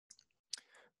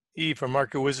E from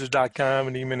MarketWizards.com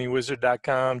and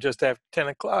eMiniWizard.com just after 10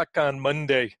 o'clock on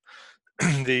Monday,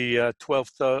 the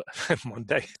 12th,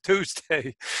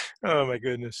 Tuesday. Oh my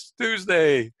goodness.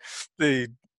 Tuesday, the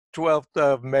 12th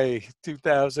of May,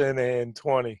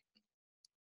 2020.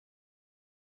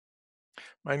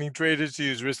 Mining traders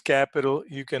use risk capital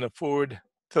you can afford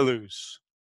to lose.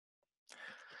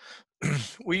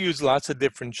 We use lots of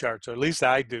different charts, or at least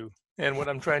I do. And what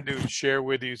I'm trying to do is share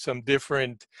with you some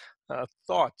different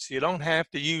thoughts. You don't have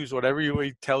to use whatever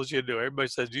he tells you to do. Everybody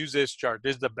says, use this chart.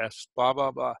 This is the best, blah,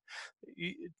 blah, blah.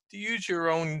 Use your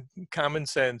own common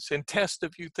sense and test a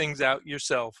few things out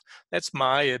yourself. That's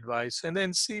my advice. And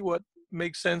then see what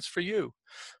makes sense for you.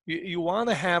 You want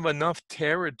to have enough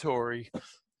territory.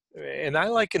 And I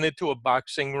liken it to a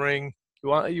boxing ring.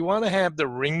 You want to have the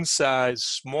ring size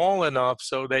small enough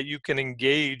so that you can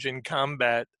engage in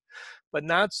combat, but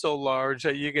not so large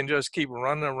that you can just keep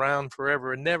running around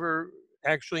forever and never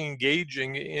actually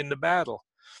engaging in the battle.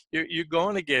 You're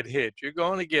going to get hit. You're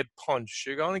going to get punched.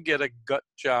 You're going to get a gut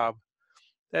job.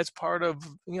 That's part of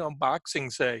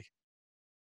boxing, say.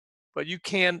 But you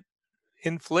can't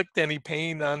inflict any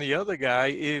pain on the other guy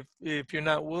if you're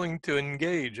not willing to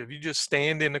engage. If you just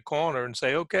stand in the corner and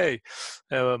say, okay,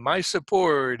 my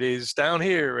support is down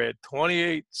here at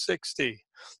 2860,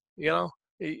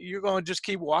 you're going to just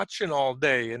keep watching all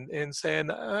day and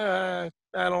saying, I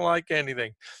don't like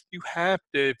anything. You have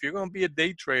to, if you're going to be a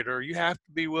day trader, you have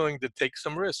to be willing to take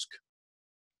some risk.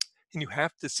 And you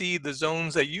have to see the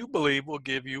zones that you believe will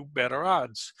give you better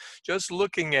odds. Just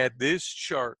looking at this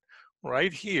chart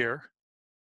right here,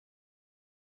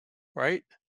 right?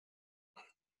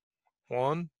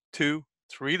 1, 2,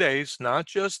 3 days, not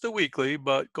just the weekly,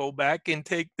 but go back and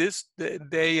take this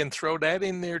day and throw that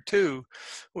in there too.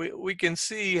 We can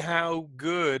see how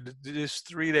good this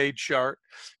 3-day chart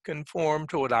conform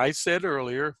to what I said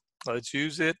earlier. Let's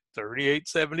use it,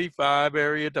 38.75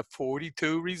 area to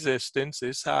 42 resistance,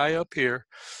 this high up here.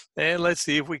 And let's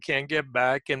see if we can get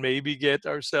back and maybe get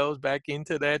ourselves back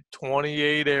into that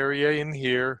 28 area in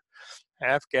here.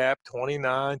 Half gap,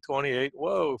 29, 28.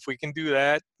 Whoa, if we can do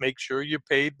that, make sure you're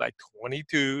paid by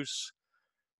 22s.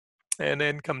 And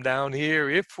then come down here,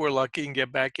 if we're lucky, and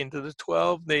get back into the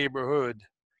 12 neighborhood.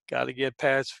 Got to get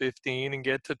past 15 and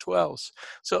get to 12s.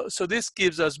 So this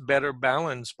gives us better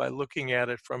balance by looking at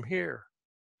it from here.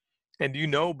 And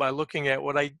by looking at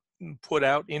what I put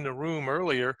out in the room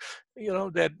earlier,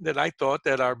 that I thought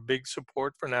that our big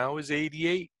support for now is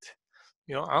 88.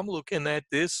 I'm looking at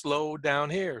this low down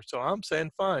here. So I'm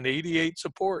saying, fine, 88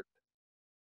 support.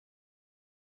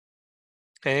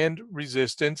 And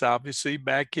resistance, obviously,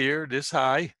 back here, this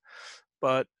high.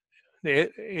 But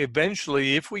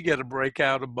eventually, if we get a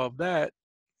breakout above that,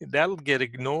 that'll get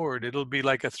ignored. It'll be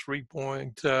like a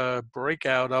 3-point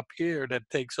breakout up here that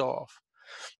takes off.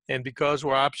 And because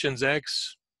we're options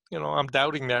X, I'm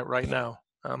doubting that right now.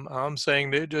 I'm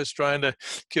saying they're just trying to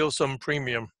kill some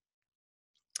premium.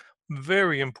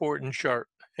 Very important chart.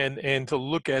 And to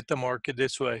look at the market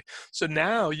this way. So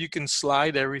now you can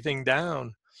slide everything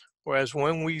down. Whereas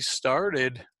when we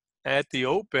started at the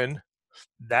open,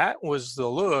 that was the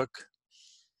look.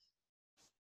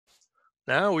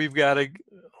 Now we've got to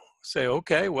say,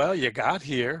 okay, well, you got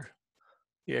here.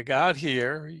 You got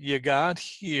here, you got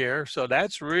here. So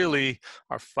that's really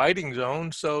our fighting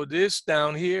zone. So this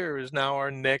down here is now our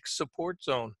next support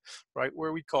zone, right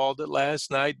where we called it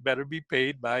last night. Better be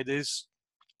paid by this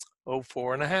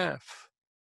 04.5.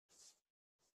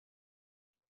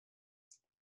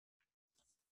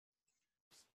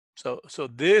 So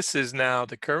this is now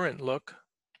the current look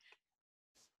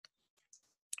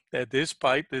at this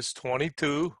pipe, this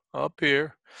 22 up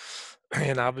here.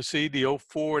 And obviously the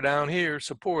 04 down here is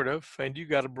supportive, and you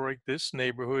got to break this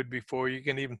neighborhood before you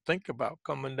can even think about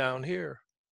coming down here.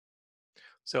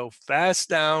 So fast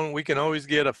down, we can always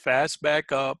get a fast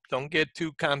back up. Don't get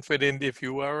too confident if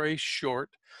you are a short.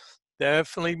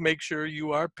 Definitely make sure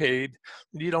you are paid.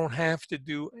 You don't have to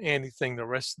do anything the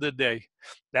rest of the day.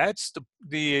 That's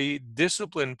the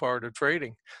discipline part of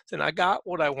trading. Then I got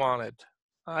what I wanted.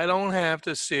 I don't have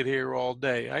to sit here all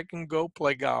day. I can go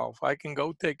play golf. I can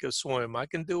go take a swim. I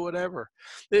can do whatever.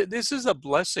 This is a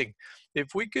blessing.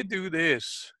 If we could do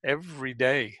this every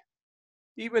day,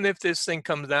 even if this thing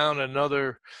comes down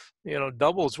another,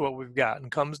 doubles what we've got and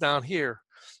comes down here,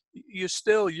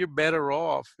 you're better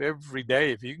off every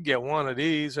day if you can get one of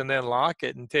these and then lock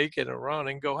it and take it and run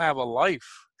and go have a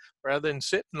life rather than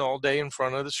sitting all day in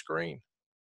front of the screen.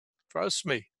 Trust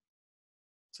me,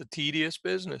 it's a tedious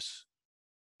business.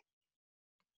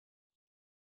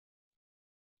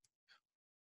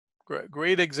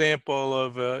 Great example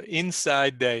of an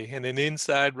inside day and an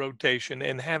inside rotation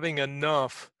and having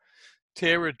enough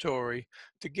territory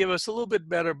to give us a little bit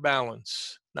better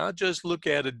balance, not just look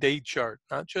at a day chart,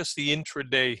 not just the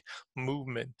intraday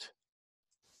movement.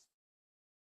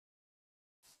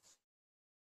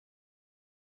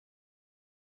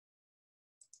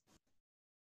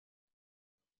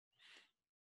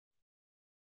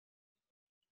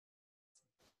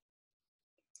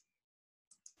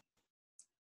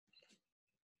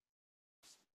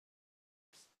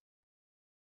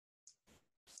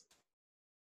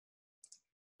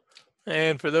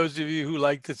 And for those of you who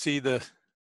like to see the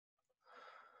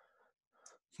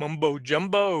mumbo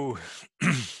jumbo,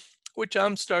 which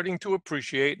I'm starting to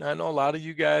appreciate. I know a lot of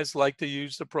you guys like to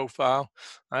use the profile.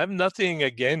 I have nothing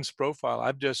against profile.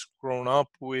 I've just grown up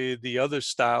with the other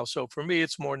style. So for me,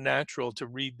 it's more natural to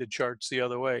read the charts the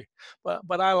other way.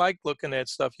 But I like looking at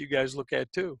stuff you guys look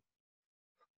at too.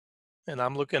 And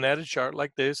I'm looking at a chart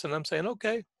like this and I'm saying,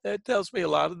 okay, that tells me a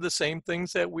lot of the same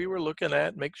things that we were looking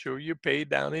at. Make sure you're paid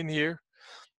down in here,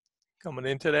 coming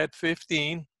into that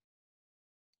 15.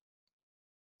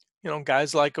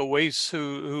 Guys like Oasis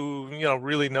who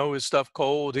really know his stuff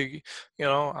cold.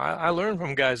 I learn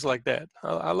from guys like that.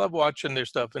 I love watching their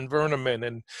stuff, and Verneman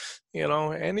and,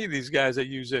 any of these guys that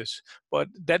use this. But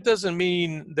that doesn't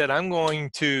mean that I'm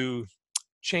going to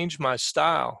change my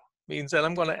style. It means that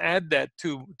I'm going to add that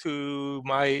to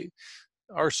my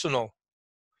arsenal.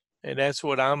 And that's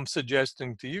what I'm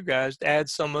suggesting to you guys. Add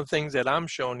some of the things that I'm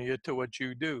showing you to what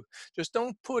you do. Just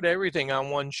don't put everything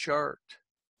on one chart.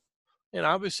 And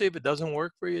obviously, if it doesn't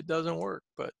work for you, it doesn't work.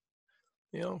 But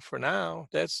for now,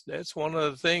 that's one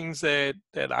of the things that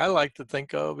I like to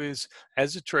think of is,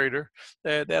 as a trader,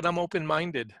 that I'm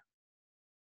open-minded.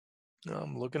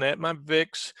 I'm looking at my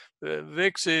VIX.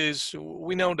 VIX is,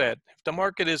 we know that if the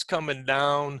market is coming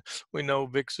down, we know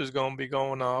VIX is going to be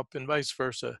going up and vice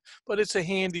versa. But it's a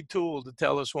handy tool to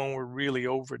tell us when we're really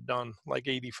overdone, like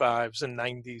 85s and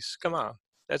 90s. Come on,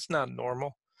 that's not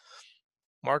normal.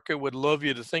 Market would love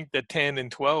you to think that 10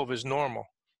 and 12 is normal.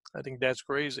 I think that's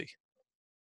crazy.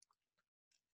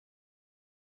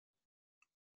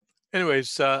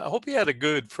 Anyways, I hope you had a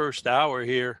good first hour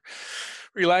here.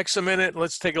 Relax a minute.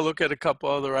 Let's take a look at a couple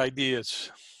other ideas.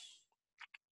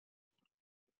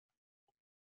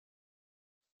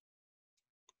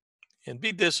 And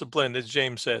be disciplined, as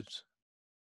James says.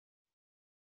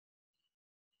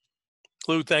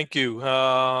 Lou, thank you.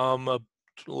 11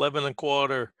 and a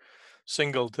quarter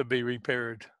single to be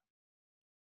repaired.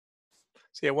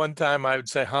 See, at one time I would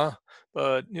say, huh?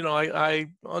 But, I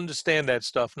understand that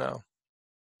stuff now.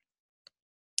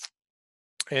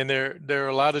 And there are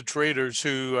a lot of traders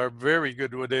who are very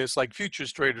good with this, like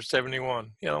Futures Trader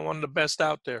 71, one of the best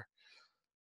out there.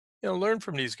 Learn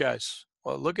from these guys.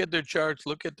 Well, look at their charts,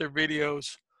 look at their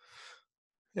videos,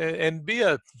 and be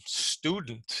a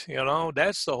student.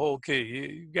 That's the whole key.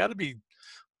 You got to be,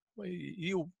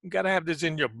 you got to have this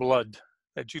in your blood,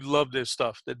 that you love this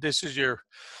stuff, that this is your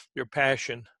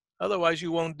passion. Otherwise,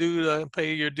 you won't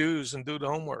pay your dues and do the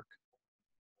homework.